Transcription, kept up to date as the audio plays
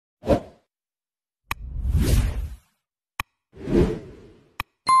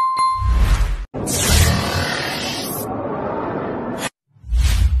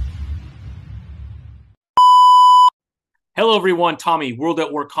Hello, everyone. Tommy, World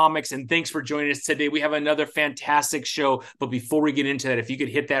at War Comics, and thanks for joining us today. We have another fantastic show. But before we get into that, if you could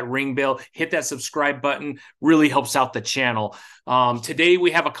hit that ring bell, hit that subscribe button, really helps out the channel. Today,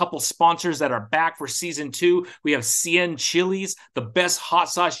 we have a couple sponsors that are back for season 2. We have Cien Chilies, the best hot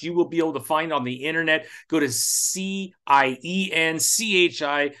sauce you will be able to find on the internet. Go to CIENCHI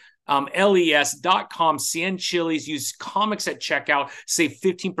les.com, Cien Chilies. Use comics at checkout, save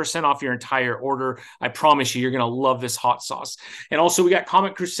 15% off your entire order. I promise you're going to love this hot sauce. And also, we got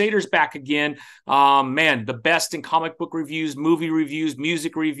Comic Crusaders back again. Man, the best in comic book reviews, movie reviews,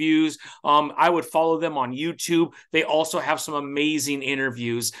 music reviews. I would follow them on YouTube. They also have some amazing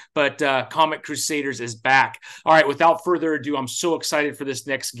interviews, but Comic Crusaders is back. All right, without further ado, I'm so excited for this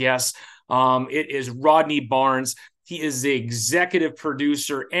next guest. It is Rodney Barnes. He is the executive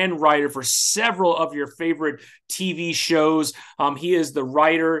producer and writer for several of your favorite TV shows. He is the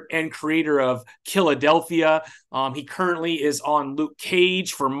writer and creator of Killadelphia. He currently is on Luke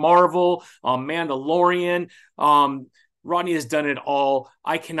Cage for Marvel, Mandalorian. Rodney has done it all.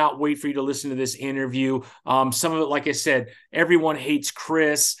 I cannot wait for you to listen to this interview. Some of it, like I said, Everyone Hates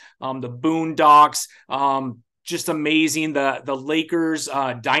Chris, the Boondocks, just amazing. The Lakers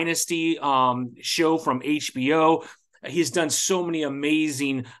Dynasty show from HBO. He's done so many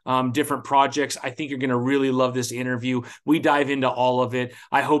amazing different projects. I think you're going to really love this interview. We dive into all of it.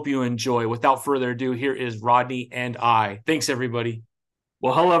 I hope you enjoy. Without further ado, here is Rodney and I. Thanks, everybody.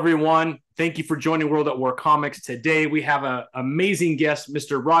 Well, hello, everyone. Thank you for joining World at War Comics. Today, we have an amazing guest,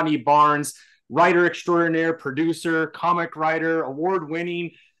 Mr. Rodney Barnes, writer extraordinaire, producer, comic writer,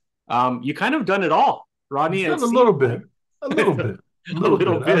 award-winning. You kind of done it all, Rodney. A little bit. A little bit. A little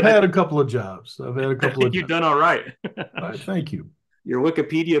bit. I've had a couple of jobs. You've done all right. All right, thank you. Your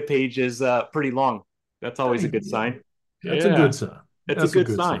Wikipedia page is pretty long. That's always a good sign. That's a good sign. That's a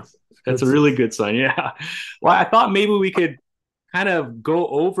good sign. That's a really good sign. Yeah. Well, I thought maybe we could kind of go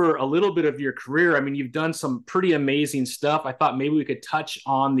over a little bit of your career. I mean, you've done some pretty amazing stuff. I thought maybe we could touch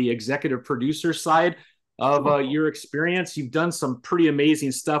on the executive producer side of your experience. You've done some pretty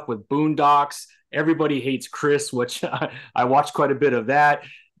amazing stuff with Boondocks. Everybody Hates Chris, which I watched quite a bit of that,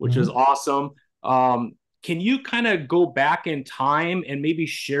 which is awesome. Can you kind of go back in time and maybe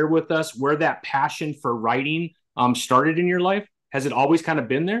share with us where that passion for writing started in your life? Has it always kind of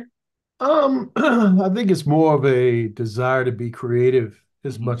been there? I think it's more of a desire to be creative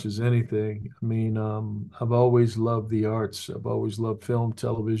as much as anything. I mean, I've always loved the arts. I've always loved film,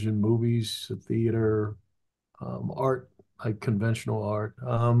 television, movies, theater, art, like conventional art.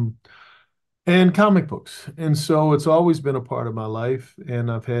 And comic books. And so it's always been a part of my life.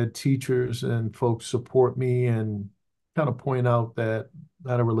 And I've had teachers and folks support me and kind of point out that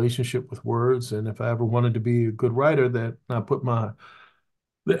I had a relationship with words. And if I ever wanted to be a good writer, that I put the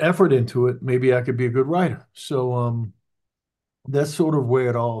effort into it, maybe I could be a good writer. So that's sort of where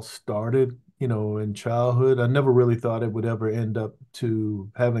it all started, in childhood. I never really thought it would ever end up to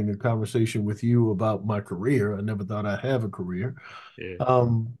having a conversation with you about my career. I never thought I'd have a career. Yeah.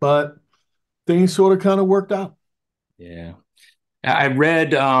 But things sort of kind of worked out. Yeah. I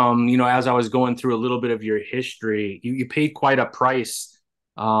read, as I was going through a little bit of your history, you paid quite a price,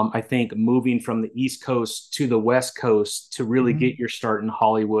 I think, moving from the East Coast to the West Coast to really get your start in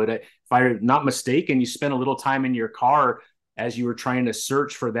Hollywood. If I'm not mistaken, you spent a little time in your car as you were trying to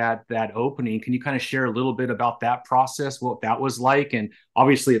search for that opening. Can you kind of share a little bit about that process, what that was like? And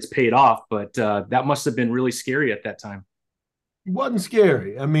obviously it's paid off, but that must have been really scary at that time. It wasn't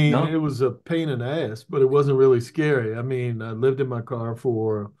scary. I mean, No? it was a pain in the ass, but it wasn't really scary. I mean, I lived in my car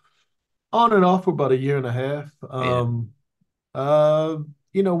for on and off for about a year and a half. Yeah.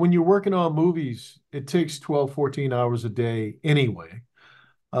 When you're working on movies, it takes 12, 14 hours a day anyway.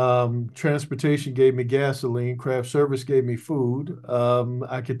 Transportation gave me gasoline, craft service gave me food.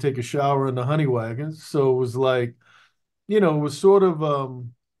 I could take a shower in the honey wagon. So it was like, it was sort of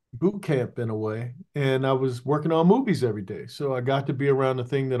boot camp in a way. And I was working on movies every day. So I got to be around the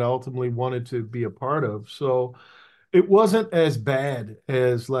thing that I ultimately wanted to be a part of. So it wasn't as bad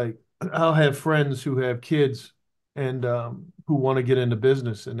as like I'll have friends who have kids and who want to get into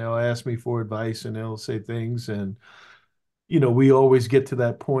business and they'll ask me for advice and they'll say things. And, we always get to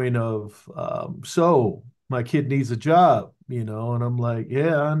that point of, so my kid needs a job, and I'm like,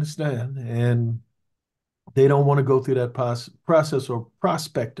 yeah, I understand. And they don't want to go through that process or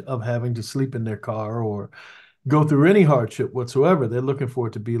prospect of having to sleep in their car or go through any hardship whatsoever. They're looking for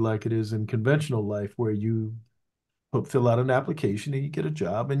it to be like it is in conventional life, where you fill out an application and you get a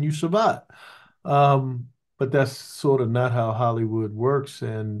job and you survive. But that's sort of not how Hollywood works.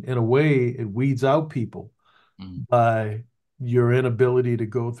 And in a way, it weeds out people by your inability to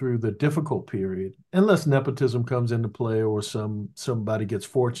go through the difficult period, unless nepotism comes into play or somebody gets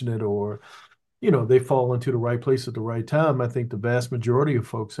fortunate or they fall into the right place at the right time. I think the vast majority of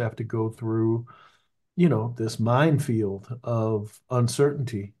folks have to go through this minefield of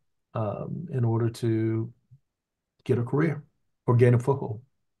uncertainty in order to get a career or gain a foothold.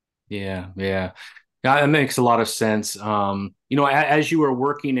 Yeah, yeah. Yeah, that makes a lot of sense. As you were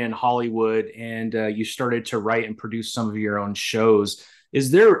working in Hollywood and you started to write and produce some of your own shows,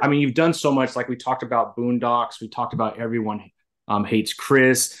 I mean, you've done so much, like we talked about Boondocks, we talked about Everyone Hates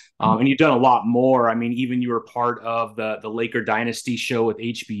Chris, and you've done a lot more. I mean, even you were part of the Laker Dynasty show with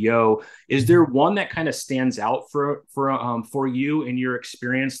HBO. Is there one that kind of stands out for you in your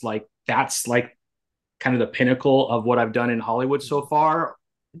experience? Like that's like kind of the pinnacle of what I've done in Hollywood so far?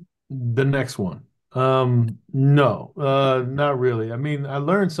 The next one. No, not really. I mean, I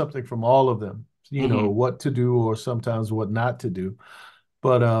learned something from all of them, Hmm. what to do or sometimes what not to do.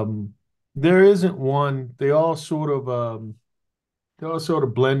 But there isn't one. They all sort of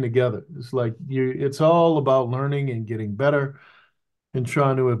blend together. It's like it's all about learning and getting better and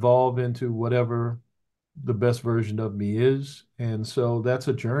trying to evolve into whatever the best version of me is. And so that's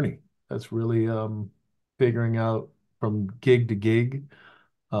a journey. That's really figuring out from gig to gig,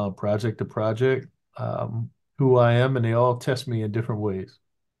 project to project, who I am, and they all test me in different ways.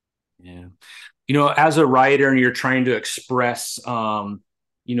 Yeah. As a writer and you're trying to express, that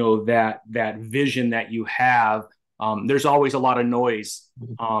vision that you have, there's always a lot of noise.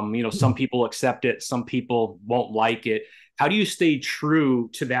 Some people accept it, some people won't like it. How do you stay true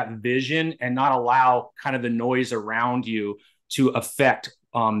to that vision and not allow kind of the noise around you to affect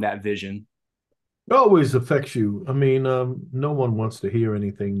that vision? It always affects you. I mean, no one wants to hear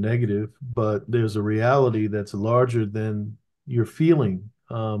anything negative, but there's a reality that's larger than your feeling.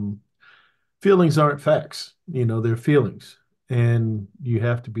 Feelings aren't facts, they're feelings, and you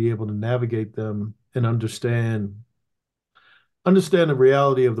have to be able to navigate them and understand the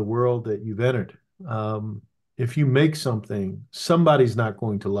reality of the world that you've entered. If you make something, somebody's not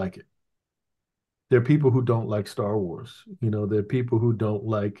going to like it. There are people who don't like Star Wars. There are people who don't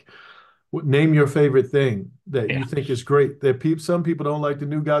like name your favorite thing that Yeah. you think is great. Some people don't like the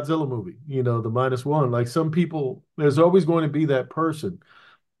new Godzilla movie, the -1. Like some people, there's always going to be that person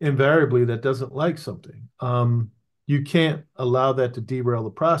invariably that doesn't like something. You can't allow that to derail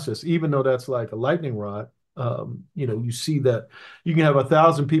the process, even though that's like a lightning rod. You see that you can have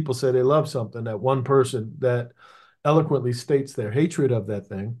 1,000 people say they love something, that one person that eloquently states their hatred of that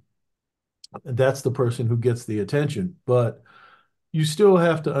thing, that's the person who gets the attention. But you still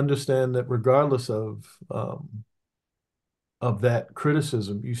have to understand that regardless of that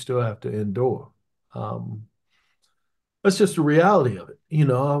criticism, you still have to endure. Um, that's just the reality of it.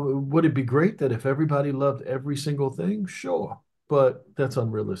 Would it be great that if everybody loved every single thing? Sure, but that's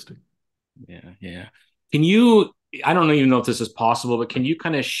unrealistic. Yeah, yeah. Can you, I don't even know if this is possible, but can you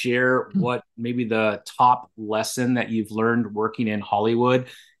kind of share what maybe the top lesson that you've learned working in Hollywood?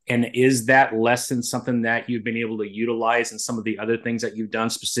 And is that lesson something that you've been able to utilize in some of the other things that you've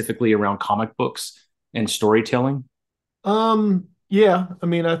done specifically around comic books and storytelling? Yeah, I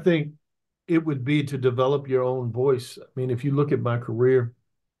mean, I think it would be to develop your own voice. I mean, if you look at my career,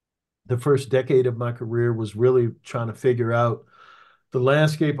 the first decade of my career was really trying to figure out the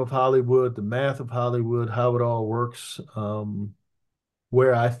landscape of Hollywood, the math of Hollywood, how it all works,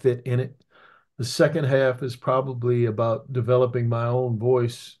 where I fit in it. The second half is probably about developing my own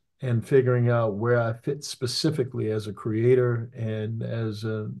voice and figuring out where I fit specifically as a creator and as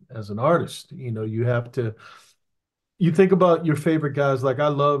an artist. You think about your favorite guys. Like I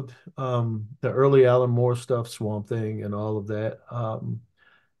loved the early Alan Moore stuff, Swamp Thing, and all of that.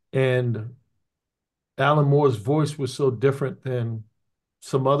 And Alan Moore's voice was so different than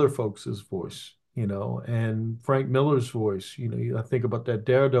some other folks' voice, and Frank Miller's voice. I think about that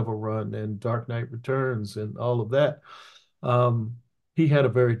Daredevil run and Dark Knight Returns and all of that. Um, he had a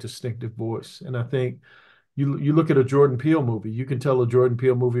very distinctive voice, and I think you look at a Jordan Peele movie, you can tell a Jordan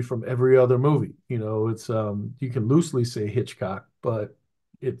Peele movie from every other movie. It's you can loosely say Hitchcock, but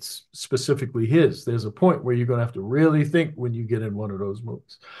it's specifically his. There's a point where you're going to have to really think when you get in one of those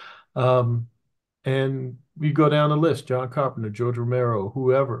movies. Um, and we go down the list, John Carpenter, George Romero,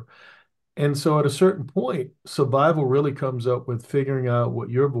 whoever. And so at a certain point, survival really comes up with figuring out what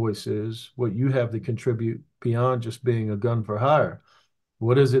your voice is, what you have to contribute beyond just being a gun for hire.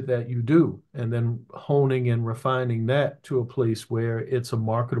 What is it that you do? And then honing and refining that to a place where it's a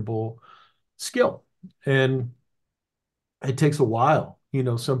marketable skill. And it takes a while.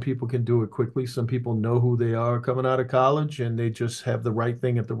 Some people can do it quickly. Some people know who they are coming out of college and they just have the right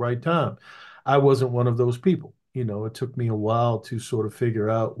thing at the right time. I wasn't one of those people. it took me a while to sort of figure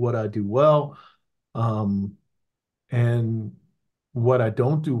out what I do well, um, and what I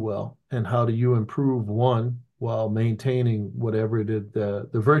don't do well, and how do you improve one while maintaining whatever it is, the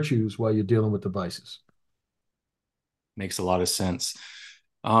virtues while you're dealing with the vices. Makes a lot of sense.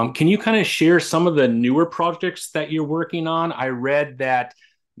 Can you kind of share some of the newer projects that you're working on? I read that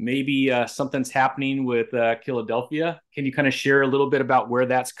maybe something's happening with Killadelphia. Can you kind of share a little bit about where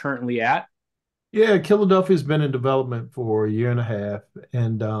that's currently at? Yeah, Philadelphia's been in development for a year and a half,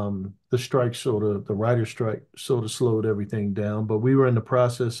 and the writer strike sort of slowed everything down. But we were in the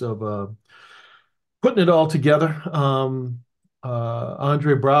process of putting it all together.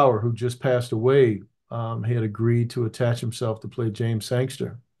 Andre Brower, who just passed away, he had agreed to attach himself to play James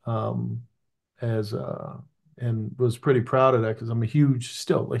Sangster, as and was pretty proud of that because I'm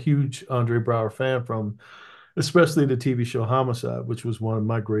still a huge Andre Brower fan from especially the TV show Homicide, which was one of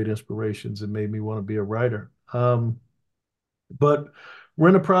my great inspirations and made me want to be a writer. But we're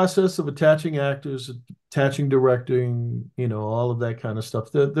in the process of attaching actors, attaching directing, all of that kind of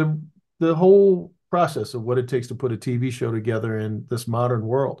stuff. The whole process of what it takes to put a TV show together in this modern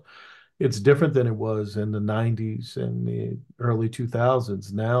world. It's different than it was in the 90s and the early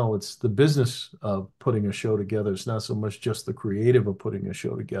 2000s. Now it's the business of putting a show together. It's not so much just the creative of putting a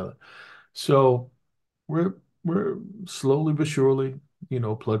show together. So we're slowly but surely,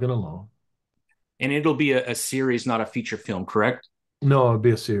 plugging along. And it'll be a series, not a feature film, correct? No, it'll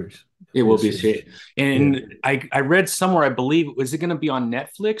be a series. It It'll be a will be a series. series. Yeah. And I read somewhere, I believe, is it going to be on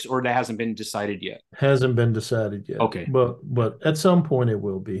Netflix or that hasn't been decided yet? Hasn't been decided yet, Okay. but at some point it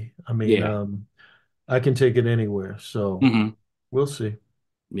will be. I mean, Yeah. I can take it anywhere, so Hmm. we'll see.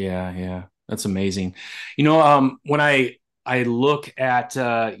 Yeah, yeah, that's amazing. When I look at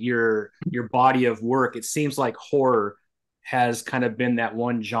your body of work, it seems like horror has kind of been that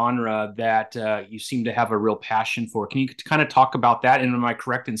one genre that you seem to have a real passion for. Can you kind of talk about that? And am I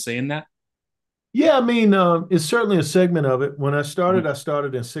correct in saying that? Yeah, I mean, it's certainly a segment of it. When Mhm. I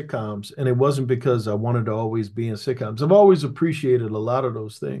started in sitcoms, and it wasn't because I wanted to always be in sitcoms. I've always appreciated a lot of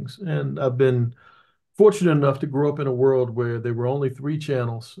those things, and I've been fortunate enough to grow up in a world where there were only three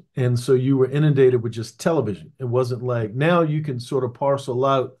channels, and so you were inundated with just television. It wasn't like now you can sort of parcel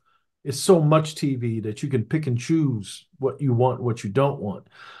out. It's so much TV that you can pick and choose what you want, what you don't want.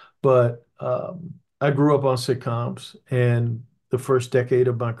 But I grew up on sitcoms, and the first decade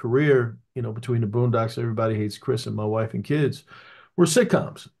of my career, between the Boondocks, Everybody Hates Chris, and My Wife and Kids, were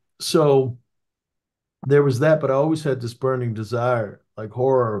sitcoms. So there was that, but I always had this burning desire, like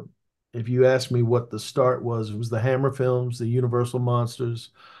horror. If you ask me what the start was, it was the Hammer films, the Universal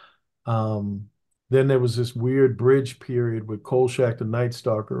monsters. Um, then there was this weird bridge period with Kolchak the Night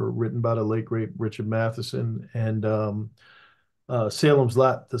Stalker, written by the late great Richard Matheson, and the Salem's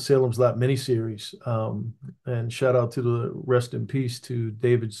Lot miniseries. And shout out to the rest in peace to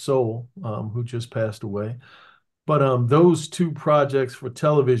David Soul, who just passed away. But those two projects for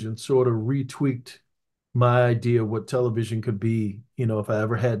television sort of retweaked my idea of what television could be, if I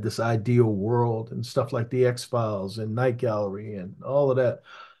ever had this ideal world and stuff like the X-Files and Night Gallery and all of that.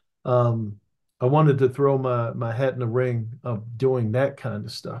 Um, I wanted to throw my hat in the ring of doing that kind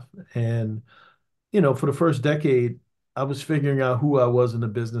of stuff. And, for the first decade, I was figuring out who I was in the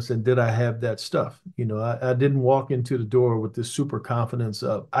business and did I have that stuff. I didn't walk into the door with this super confidence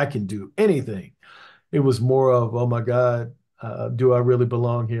of I can do anything. It was more of, oh my God, do I really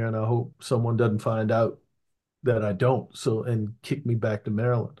belong here? And I hope someone doesn't find out that I don't. So, and kick me back to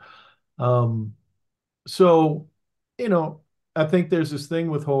Maryland. Um, so, you know, I think there's this thing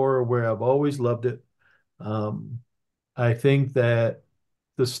with horror where I've always loved it. Um, I think that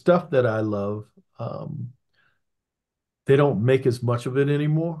the stuff that I love, um, they don't make as much of it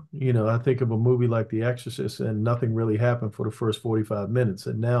anymore. I think of a movie like The Exorcist and nothing really happened for the first 45 minutes.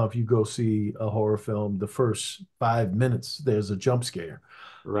 And now if you go see a horror film, the first 5 minutes, there's a jump scare.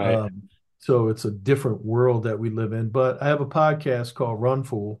 Right. Um, so it's a different world that we live in. But I have a podcast called Run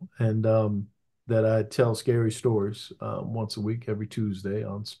Fool, and that I tell scary stories once a week, every Tuesday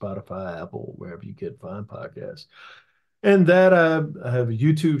on Spotify, Apple, wherever you get fine podcasts. And that I have a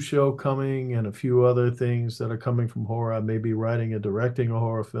YouTube show coming and a few other things that are coming from horror. I may be writing and directing a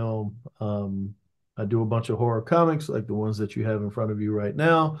horror film. I do a bunch of horror comics like the ones that you have in front of you right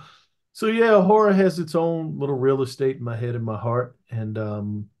now. So yeah, horror has its own little real estate in my head and my heart, and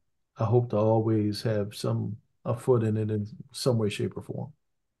I hope to always have a foot in it in some way, shape, or form.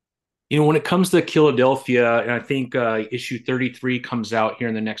 When it comes to Killadelphia, and I think issue 33 comes out here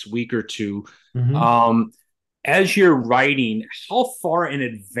in the next week or two. Mhm. Um, as you're writing, how far in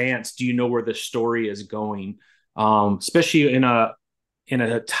advance do you know where the story is going? Especially in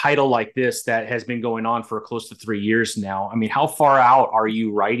a title like this that has been going on for close to 3 years now? I mean, how far out are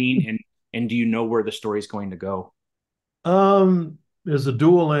you writing, and do you know where the story is going to go? There's a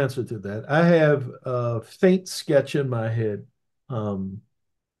dual answer to that. I have a faint sketch in my head, um,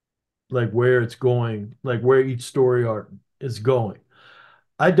 like where it's going, like where each story arc is going.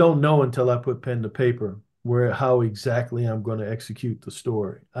 I don't know until I put pen to paper where how exactly I'm going to execute the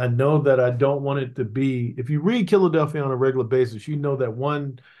story. I know that I don't want it to be, if you read Killadelphia on a regular basis, you know that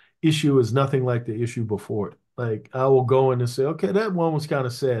one issue is nothing like the issue before it. Like I will go in and say, okay, that one was kind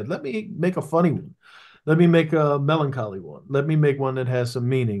of sad. Let me make a funny one. Let me make a melancholy one. Let me make one that has some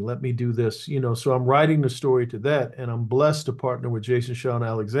meaning. Let me do this, So I'm writing the story to that, and I'm blessed to partner with Jason Shawn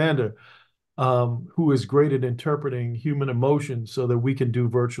Alexander, who is great at interpreting human emotion so that we can do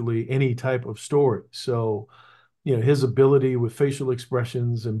virtually any type of story. So, his ability with facial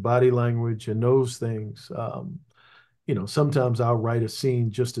expressions and body language and those things, sometimes I'll write a scene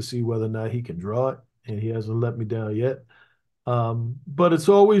just to see whether or not he can draw it, and he hasn't let me down yet. But it's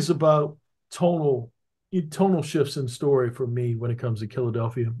always about tonal shifts in story for me when it comes to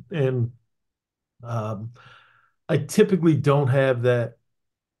Killadelphia. And um, I typically don't have that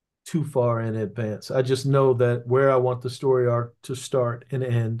too far in advance. I just know that where I want the story arc to start and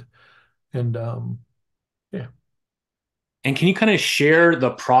end. And yeah. And can you kind of share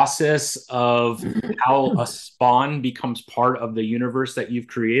the process of how a spawn becomes part of the universe that you've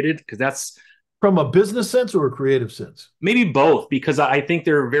created? Because that's From a business sense or a creative sense? maybe both, because I think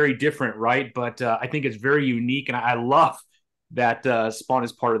they're very different, right? But I think it's very unique, and I love that Spawn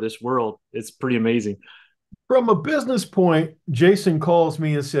is part of this world. It's pretty amazing. From a business point, Jason calls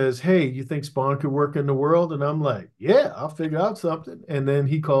me and says, hey, you think Spawn could work in the world? And I'm like, yeah, I'll figure out something. And then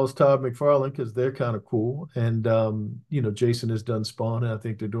he calls Todd McFarlane because they're kind of cool. And, Jason has done Spawn, and I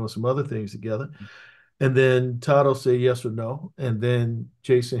think they're doing some other things together. And then Todd will say yes or no. And then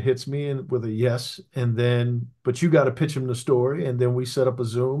Jason hits me in with a yes. And then, but you got to pitch him the story. And then we set up a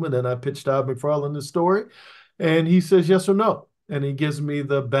Zoom. And then I pitch Todd McFarlane the story. And he says yes or no. And he gives me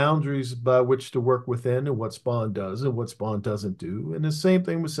the boundaries by which to work within and what Spawn does and what Spawn doesn't do. And the same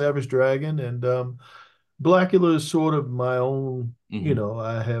thing with Savage Dragon. And Blacula is sort of my own,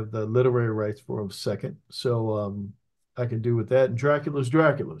 I have the literary rights for a second. So I can do with that. And Dracula's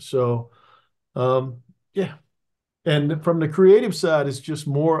Dracula. So yeah. And from the creative side, it's just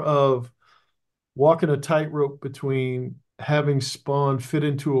more of walking a tightrope between having Spawn fit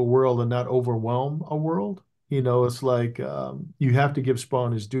into a world and not overwhelm a world. It's like you have to give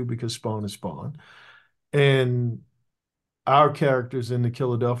Spawn his due because Spawn is Spawn. And our characters in the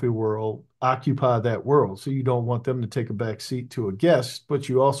Killadelphia world occupy that world. So you don't want them to take a back seat to a guest, but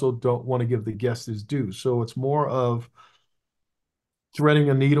you also don't want to give the guest his due. So it's more of threading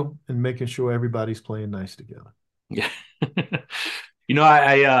a needle and making sure everybody's playing nice together. Yeah.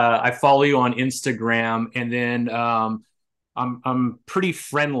 I follow you on Instagram, and then I'm pretty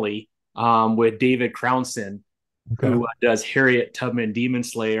friendly with David Crownson, Okay. who does Harriet Tubman Demon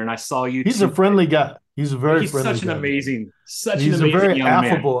Slayer, and I saw you. He's a friendly guy. He's a very He's friendly such an guy. amazing, such an He's a amazing very young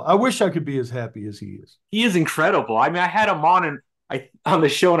affable. man. I wish I could be as happy as he is. He is incredible. I mean, I had him on the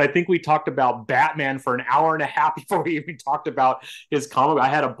show, and I think we talked about Batman for an hour and a half before we even talked about his comic. I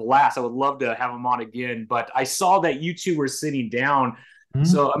had a blast. I would love to have him on again, but I saw that you two were sitting down.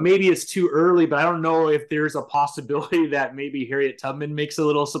 So maybe it's too early, but I don't know if there's a possibility that maybe Harriet Tubman makes a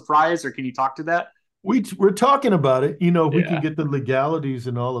little surprise, or can you talk to that? We're talking about it. If we can Yeah. get the legalities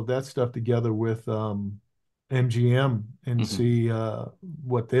and all of that stuff together with MGM and Mm-hmm. see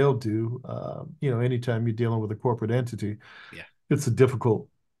what they'll do. Anytime you're dealing with a corporate entity, Yeah. it's a difficult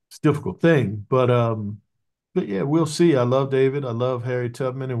thing. But yeah, we'll see. I love David. I love Harry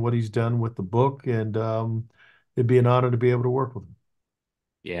Tubman and what he's done with the book, and it'd be an honor to be able to work with him.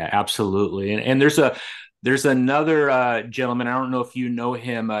 Yeah, absolutely. And there's another gentleman. I don't know if you know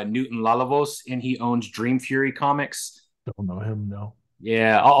him, Newton Lalavos, and he owns Dream Fury Comics. Don't know him, no.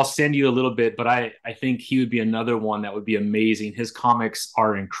 Yeah, I'll send you a little bit, but I think he would be another one that would be amazing. His comics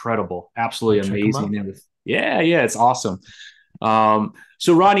are incredible, I'll absolutely check him out. amazing. Yeah, it's awesome.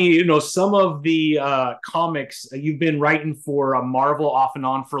 So Ronnie, some of the comics you've been writing for Marvel off and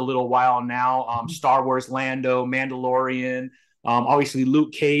on for a little while now. Star Wars, Lando, Mandalorian, obviously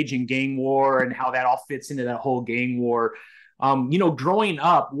Luke Cage and Gang War, and how that all fits into that whole gang war. Growing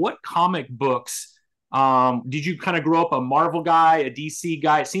up, what comic books did you kind of grow up a Marvel guy, a DC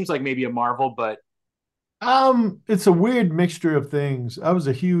guy? It seems like maybe a Marvel, but It's a weird mixture of things. I was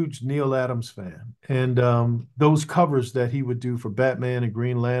a huge Neil Adams fan, and those covers that he would do for Batman and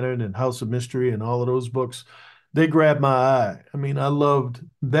Green Lantern and House of Mystery and all of those books, they grabbed my eye. I mean, I loved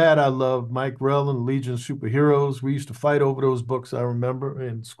that. I loved Mike Rell, Legion of Superheroes. We used to fight over those books, I remember,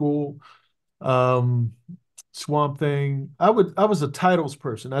 in school. Um, Swamp Thing. I was a titles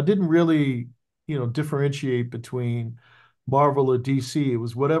person. I didn't really, differentiate between Marvel or DC. It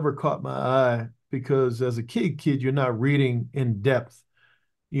was whatever caught my eye because as a kid, you're not reading in depth,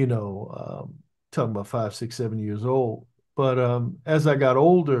 you know, talking about 5, 6, 7 years old. But as I got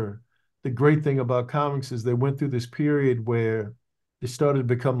older, the great thing about comics is they went through this period where they started to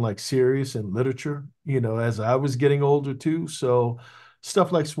become like serious in literature, as I was getting older too. So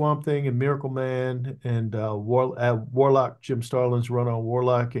stuff like Swamp Thing and Miracle Man and Warlock, Jim Starlin's run on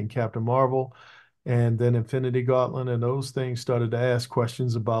Warlock and Captain Marvel, and then Infinity Gauntlet, and those things started to ask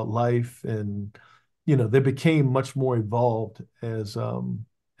questions about life, and they became much more evolved as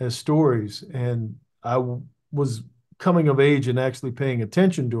stories. And was coming of age and actually paying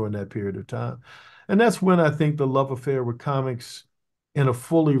attention during that period of time. And that's when I think the love affair with comics in a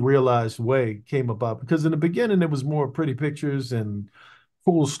fully realized way came about. Because in the beginning, it was more pretty pictures and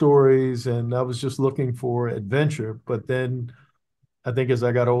cool stories, and I was just looking for adventure. But then I think as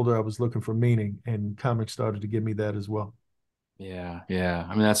I got older, I was looking for meaning, and comics started to give me that as well. Yeah, yeah.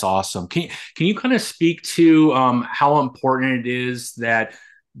 I mean, that's awesome. Can you kind of speak to how important it is that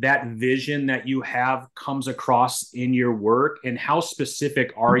that vision that you have comes across in your work, and how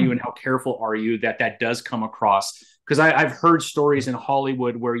specific are you, and how careful are you that that does come across? Because I've heard stories in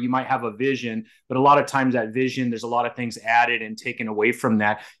Hollywood where you might have a vision, but a lot of times that vision, there's a lot of things added and taken away from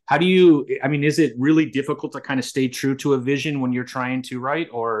that. How do you? I mean, is it really difficult to kind of stay true to a vision when you're trying to write,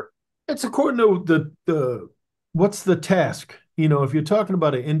 or? It's according to the what's the task? If you're talking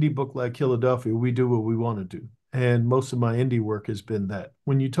about an indie book like Killadelphia, we do what we want to do. And most of my indie work has been that.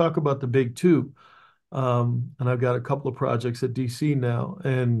 When you talk about the big two, and I've got a couple of projects at DC now,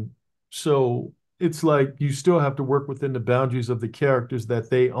 and so it's like you still have to work within the boundaries of the characters that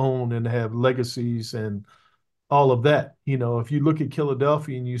they own and have legacies and all of that. If you look at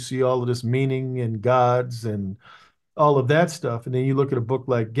Killadelphia and you see all of this meaning and gods and all of that stuff. And then you look at a book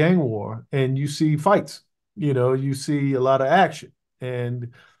like Gang War and you see fights, you see a lot of action.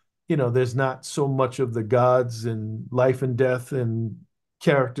 And, there's not so much of the gods and life and death and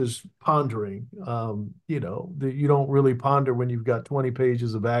characters pondering. You don't really ponder when you've got 20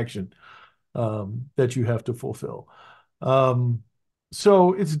 pages of action that you have to fulfill. Um,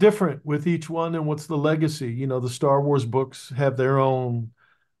 so it's different with each one. And what's the legacy? The Star Wars books have their own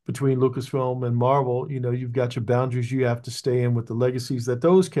between Lucasfilm and Marvel. You've got your boundaries you have to stay in with the legacies that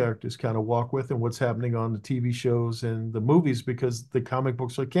those characters kind of walk with and what's happening on the TV shows and the movies because the comic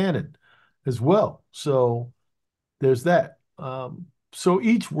books are canon as well. So there's that. So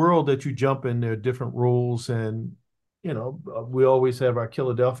each world that you jump in, there are different rules, and we always have our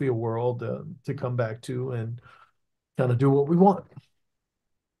Killadelphia world to come back to and kind of do what we want.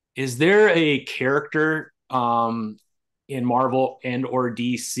 Is there a character in Marvel and or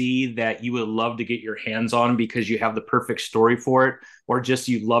DC that you would love to get your hands on because you have the perfect story for it, or just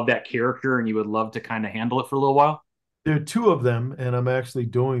you love that character and you would love to kind of handle it for a little while? There are two of them, and I'm actually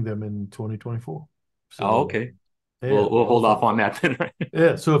doing them in 2024. Oh, So okay. yeah, We'll hold those off are on that then, right?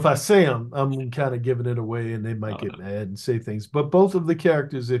 yeah. So if I say them, I'm kind of giving it away, and they might get Uh, mad and say things. But both of the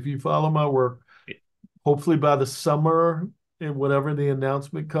characters, if you follow my work, hopefully by the summer and whenever the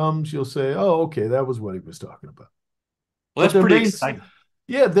announcement comes, you'll say, "Oh, okay, that was what he was talking about." well, But that's they're pretty main, exciting.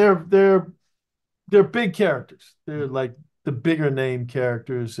 yeah, they're big characters. They're like the bigger name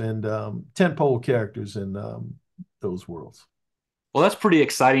characters and tentpole characters in those worlds. Well, that's pretty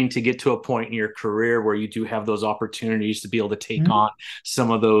exciting to get to a point in your career where you do have those opportunities to be able to take Mhm. on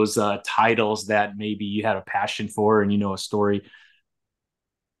some of those titles that maybe you had a passion for and you know a story.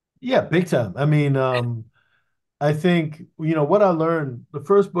 Yeah, big time. I mean, I think, what I learned, the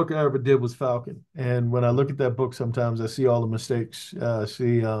first book I ever did was Falcon. And when I look at that book, sometimes I see all the mistakes. I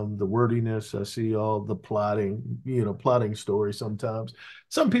see the wordiness. I see all the plotting story sometimes.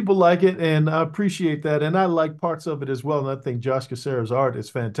 Some people like it, and I appreciate that. And I like parts of it as well. And I think Josh Cassara's art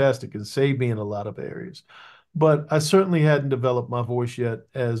is fantastic and saved me in a lot of areas. But I certainly hadn't developed my voice yet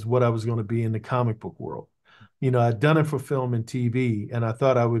as what I was going to be in the comic book world. I'd done it for film and TV, and I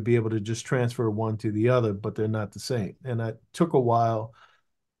thought I would be able to just transfer one to the other, but they're not the same. And it took a while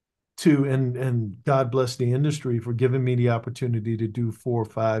and God bless the industry for giving me the opportunity to do 4,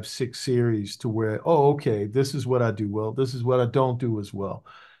 5, 6 series to where, oh, okay, this is what I do well, this is what I don't do as well.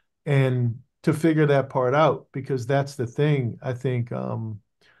 And to figure that part out, because that's the thing, I think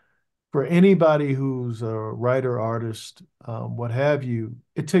for anybody who's a writer, artist, what have you,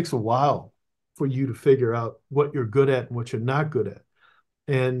 it takes a while for you to figure out what you're good at and what you're not good at.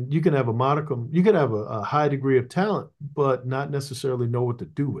 And you can have a modicum, you can have a high degree of talent, but not necessarily know what to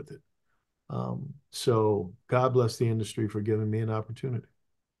do with it. So God bless the industry for giving me an opportunity.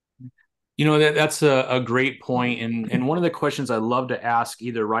 That's a great point. And one of the questions I love to ask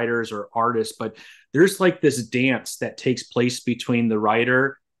either writers or artists, but there's like this dance that takes place between the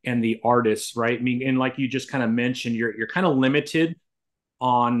writer and the artist, right? I mean, and like you just kind of mentioned, you're kind of limited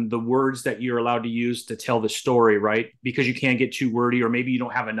on the words that you're allowed to use to tell the story, right? Because you can't get too wordy, or maybe you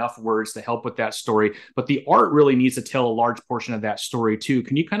don't have enough words to help with that story. But the art really needs to tell a large portion of that story too.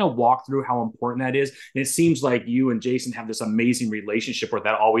 Can you kind of walk through how important that is? And it seems like you and Jason have this amazing relationship where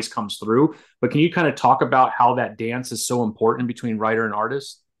that always comes through. But can you kind of talk about how that dance is so important between writer and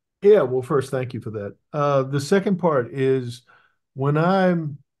artist? Yeah, well, first, thank you for that. The second part is when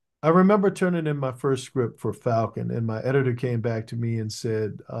I remember turning in my first script for Falcon, and my editor came back to me and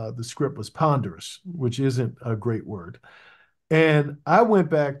said the script was ponderous, which isn't a great word. And I went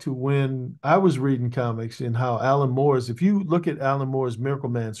back to when I was reading comics and how Alan Moore's, if you look at Alan Moore's Miracle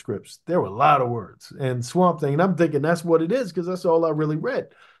Man scripts, there were a lot of words and Swamp Thing. And I'm thinking that's what it is because that's all I really read.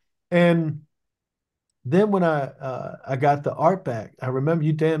 And then when I got the art back, I remember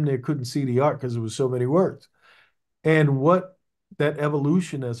you damn near couldn't see the art because there was so many words. And what that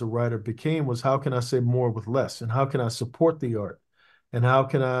evolution as a writer became was how can I say more with less, and how can I support the art, and how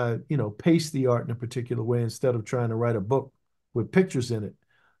can I, pace the art in a particular way instead of trying to write a book with pictures in it,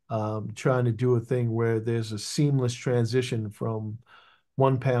 trying to do a thing where there's a seamless transition from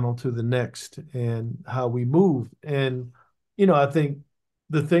one panel to the next and how we move. And, I think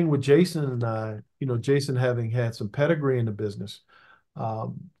the thing with Jason and I, Jason having had some pedigree in the business,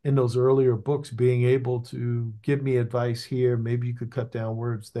 in those earlier books, being able to give me advice here, maybe you could cut down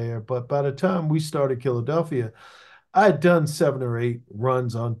words there. But by the time we started Killadelphia, I had done 7 or 8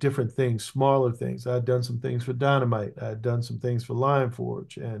 runs on different things, smaller things. I had done some things for Dynamite. I had done some things for Lion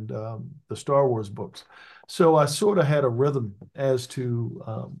Forge and the Star Wars books. So I sort of had a rhythm as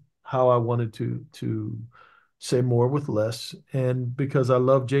to how I wanted to say more with less. And because I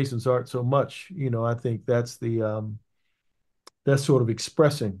love Jason's art so much, I think that's sort of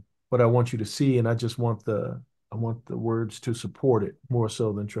expressing what I want you to see, and I want the words to support it more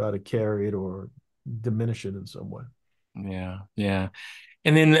so than try to carry it or diminish it in some way. Yeah, yeah.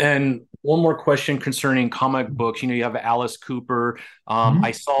 And one more question concerning comic books. You have Alice Cooper.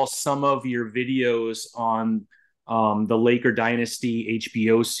 I Mhm. saw some of your videos on the Laker Dynasty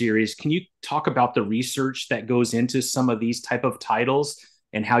HBO series. Can you talk about the research that goes into some of these type of titles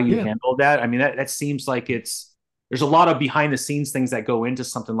and how you Yeah. handle that? I mean, that seems like there's a lot of behind the scenes things that go into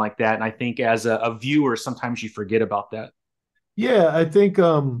something like that. And I think as a viewer, sometimes you forget about that. Yeah, I think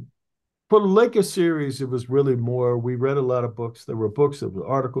for the Lakers series, it was really more, we read a lot of books. There were books, there were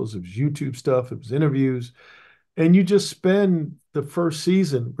articles, it was YouTube stuff, it was interviews. And you just spend the first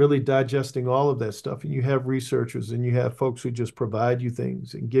season really digesting all of that stuff. And you have researchers and you have folks who just provide you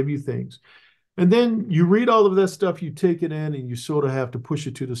things and give you things. And then you read all of that stuff, you take it in, and you sort of have to push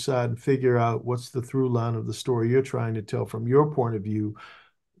it to the side and figure out what's the through line of the story you're trying to tell from your point of view,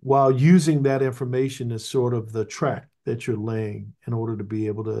 while using that information as sort of the track that you're laying in order to be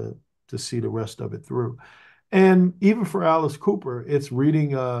able to see the rest of it through. And even for Alice Cooper, it's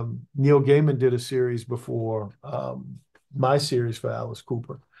reading. Neil Gaiman did a series before my series for Alice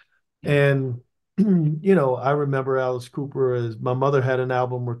Cooper, and I remember Alice Cooper as my mother had an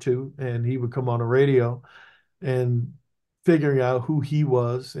album or two, and he would come on the radio and figuring out who he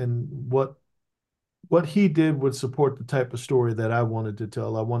was and what he did would support the type of story that I wanted to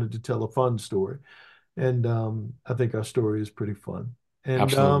tell. I wanted to tell a fun story, and I think our story is pretty fun. And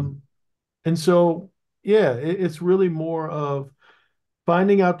Absolutely. um, and so yeah, it's really more of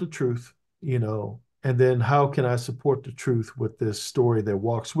finding out the truth, and then how can I support the truth with this story that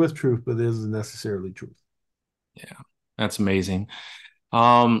walks with truth, but isn't necessarily truth. Yeah, that's amazing.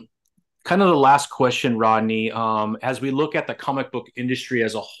 Um, Kind of the last question, Rodney. As we look at the comic book industry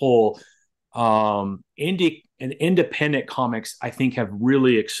as a whole, indie and independent comics, I think, have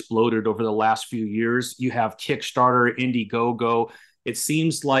really exploded over the last few years. You have Kickstarter, Indiegogo. It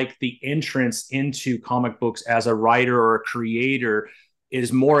seems like the entrance into comic books as a writer or a creator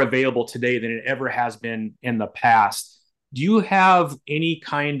is more available today than it ever has been in the past. Do you have any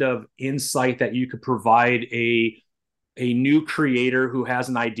kind of insight that you could provide a new creator who has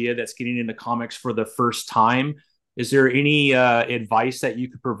an idea that's getting into comics for the first time? Is there any advice that you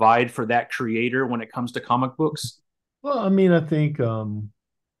could provide for that creator when it comes to comic books? Well, I mean, I think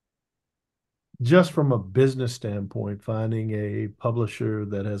just from a business standpoint, finding a publisher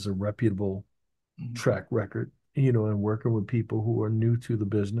that has a reputable Mhm. track record, and working with people who are new to the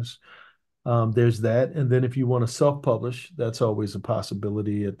business. There's that. And then if you want to self-publish, that's always a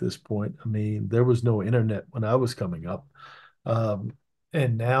possibility at this point. I mean, there was no internet when I was coming up. Um,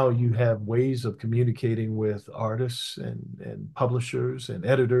 and now you have ways of communicating with artists and publishers and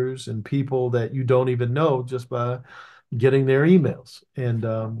editors and people that you don't even know just by getting their emails. And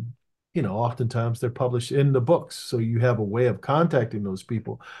oftentimes they're published in the books. So you have a way of contacting those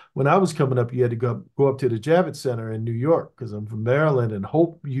people. When I was coming up, you had to go up to the Javits Center in New York because I'm from Maryland and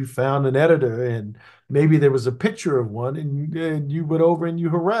hope you found an editor and maybe there was a picture of one and you went over and you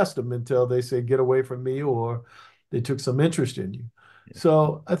harassed them until they said, get away from me, or they took some interest in you. Yeah.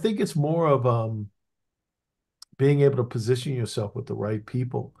 So I think it's more of being able to position yourself with the right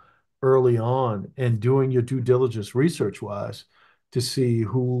people early on and doing your due diligence research wise to see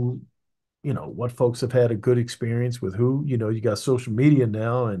who, what folks have had a good experience with who. You got social media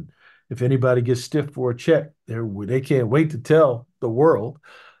now, and if anybody gets stiff for a check, they can't wait to tell the world.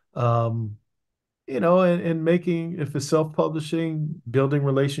 Um, and making, if it's self-publishing, building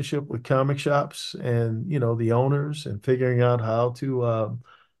relationship with comic shops and, the owners and figuring out how to,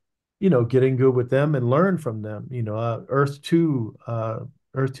 getting good with them and learn from them. Earth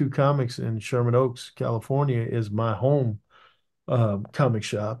 2 Comics in Sherman Oaks, California is my home comic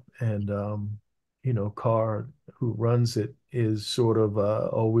shop. And, Carr, who runs it, is sort of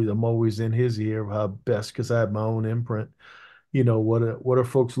I'm always in his ear of how best, because I have my own imprint. What are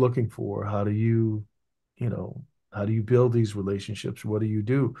folks looking for? You know, how do you build these relationships? What do you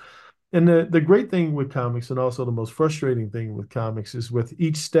do? And the great thing with comics, and also the most frustrating thing with comics, is with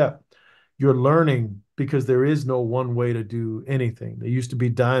each step, you're learning because there is no one way to do anything. There used to be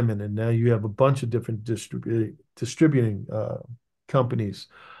Diamond, and now you have a bunch of different distributing companies,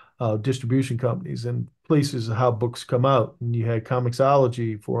 distribution companies, and places how books come out. And you had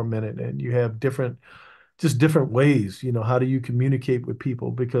Comixology for a minute, and you have different ways. How do you communicate with people?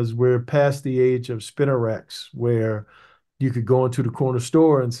 Because we're past the age of spinner racks where you could go into the corner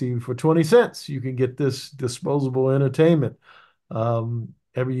store and see for 20 cents you can get this disposable entertainment. I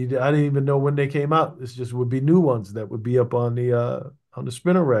didn't even know when they came out. This just would be new ones that would be up on the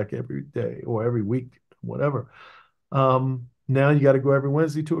spinner rack every day or every week, whatever. Now you got to go every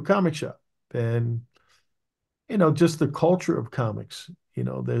Wednesday to a comic shop. And just the culture of comics.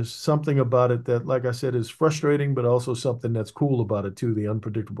 There's something about it that, like I said, is frustrating, but also something that's cool about it too, the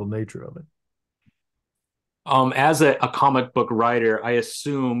unpredictable nature of it. As a comic book writer, I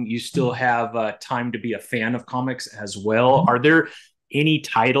assume you still have time to be a fan of comics as well. Are there any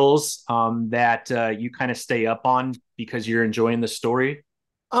titles that you kind of stay up on because you're enjoying the story?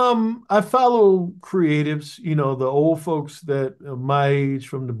 I follow creatives, the old folks that are my age,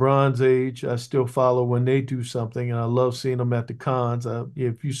 from the Bronze Age. I still follow when they do something, and I love seeing them at the cons.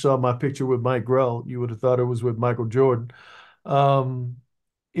 If you saw my picture with Mike Grell, you would have thought it was with Michael Jordan. Um,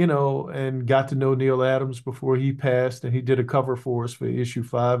 and got to know Neil Adams before he passed, and he did a cover for us for issue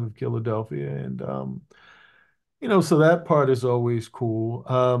 5 of Killadelphia. And so that part is always cool.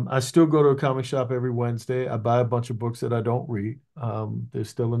 I still go to a comic shop every Wednesday. I buy a bunch of books that I don't read. They're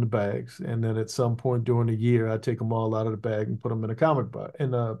still in the bags. And then at some point during the year, I take them all out of the bag and put them in a comic box,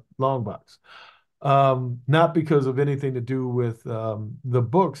 in a long box. Not because of anything to do with the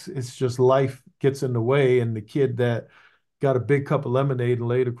books. It's just life gets in the way. And the kid that got a big cup of lemonade and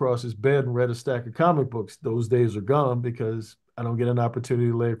laid across his bed and read a stack of comic books, those days are gone because I don't get an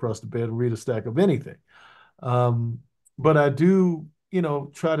opportunity to lay across the bed and read a stack of anything. Um, but I do,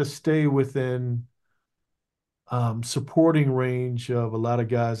 try to stay within supporting range of a lot of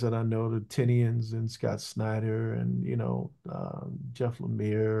guys that I know, the Tinians and Scott Snyder and, Jeff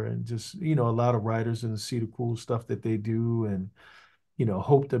Lemire, and just, a lot of writers, and see the cool stuff that they do, and,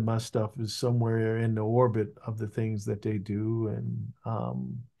 hope that my stuff is somewhere in the orbit of the things that they do. And,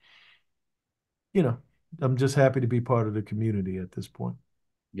 you know, I'm just happy to be part of the community at this point.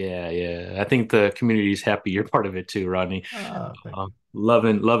 Yeah, yeah. I think the community is happy you're part of it too, Rodney. Thank you.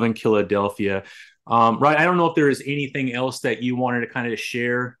 Loving Killadelphia. Right. I don't know if there is anything else that you wanted to kind of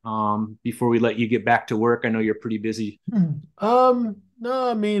share before we let you get back to work. I know you're pretty busy. No,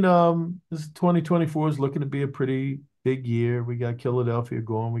 I mean, this 2024 is looking to be a pretty big year. We got Killadelphia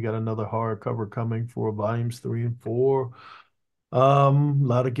going. We got another hardcover coming for volumes 3 and 4. A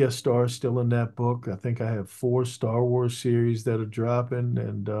lot of guest stars still in that book. I think I have 4 Star Wars series that are dropping,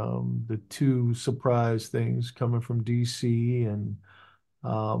 and the 2 surprise things coming from DC. And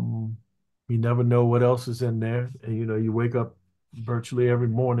um, you never know what else is in there. And, you wake up virtually every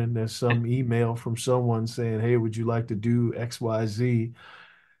morning, there's some email from someone saying, "Hey, would you like to do XYZ?"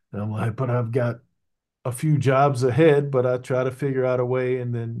 And I'm like, "But I've got a few jobs ahead," but I try to figure out a way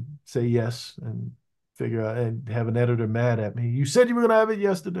and then say yes and figure out and have an editor mad at me. "You said you were going to have it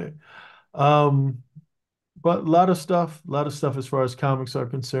yesterday." Um, but a lot of stuff as far as comics are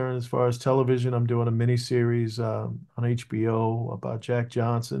concerned. As far as television, I'm doing a mini series on HBO about Jack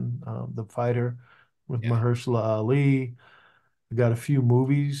Johnson, the fighter, with Yeah. Mahershala Ali. I got a few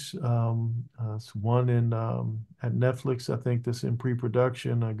movies. It's one in at Netflix, I think, that's in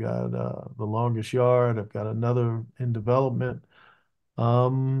pre-production. I got The Longest Yard. I've got another in development.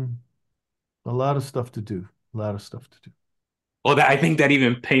 Um, a lot of stuff to do. A lot of stuff to do. Well, I think that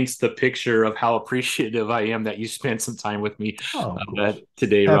even paints the picture of how appreciative I am that you spent some time with me Oh, of course.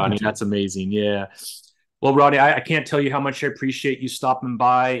 today, Happy Ronnie. to. That's amazing. Yeah. Well, Ronnie, I can't tell you how much I appreciate you stopping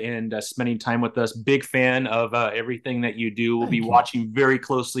by and spending time with us. Big fan of everything that you do. We'll be Thank you. watching very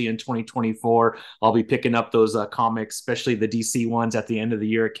closely in 2024. I'll be picking up those comics, especially the DC ones at the end of the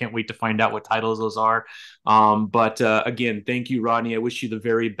year. I can't wait to find out what titles those are. But again, thank you, Ronnie. I wish you the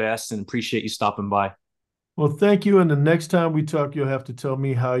very best and appreciate you stopping by. Well, thank you. And the next time we talk, you'll have to tell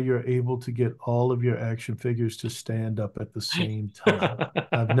me how you're able to get all of your action figures to stand up at the same time.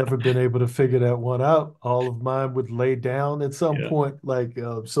 I've never been able to figure that one out. All of mine would lay down at some Yeah. point, like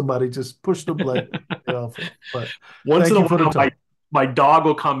somebody just pushed them like off of. But Once in thank a you for the while, my talk. my dog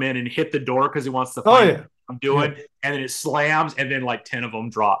will come in and hit the door because he wants to Oh find out yeah. what I'm Yeah. doing, and then it slams, and then like 10 of them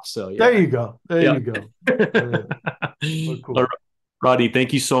drop. So There yeah, you go. There yeah. you go. Yeah. But All right, cool. Roddy,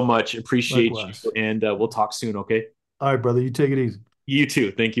 thank you so much. Appreciate you, Likewise. and we'll talk soon. Okay. All right, brother. You take it easy. You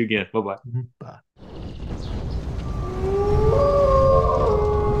too. Thank you again. Bye bye. Mhm. Bye.